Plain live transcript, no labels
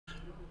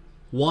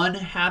One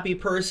happy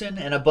person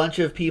and a bunch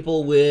of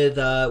people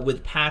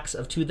with packs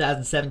of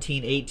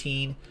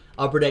 2017-18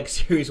 Upper Deck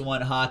Series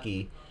 1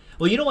 hockey.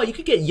 Well, you know what? You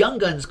could get Young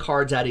Guns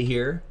cards out of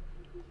here.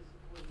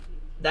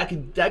 That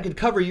could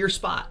cover your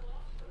spot,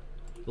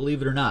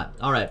 believe it or not.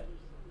 All right.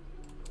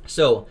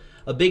 So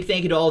a big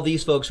thank you to all of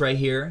these folks right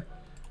here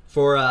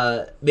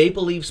for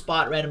Maple Leaf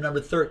spot random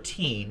number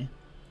 13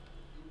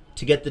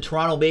 to get the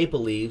Toronto Maple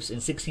Leafs in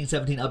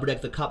 16-17 Upper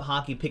Deck the Cup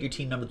hockey. Pick your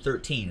team number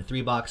 13, a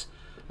 3-box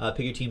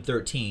pick your team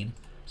 13.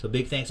 So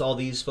big thanks to all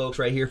these folks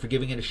right here for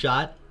giving it a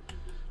shot.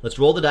 Let's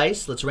roll the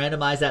dice. Let's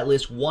randomize that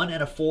list 1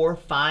 and a 4,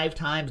 5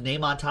 times.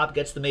 Name on top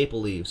gets the Maple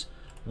Leafs.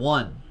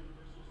 1,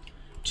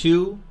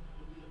 2,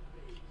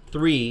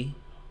 3,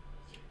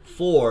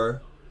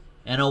 4,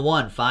 and a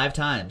 1. 5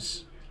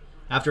 times.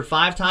 After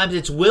 5 times,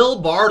 it's Will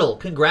Bartle.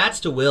 Congrats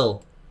to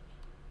Will.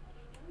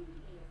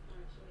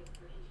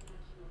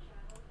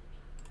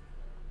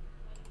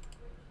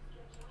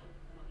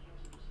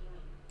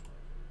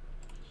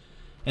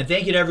 And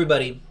thank you to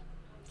everybody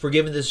for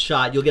giving this a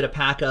shot. You'll get a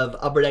pack of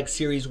Upper Deck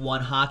Series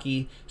 1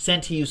 hockey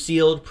sent to you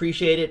sealed.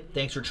 Appreciate it.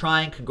 Thanks for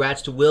trying.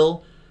 Congrats to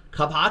Will.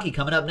 Cup hockey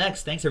coming up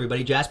next. Thanks,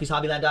 everybody.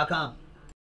 JaspysHobbyland.com.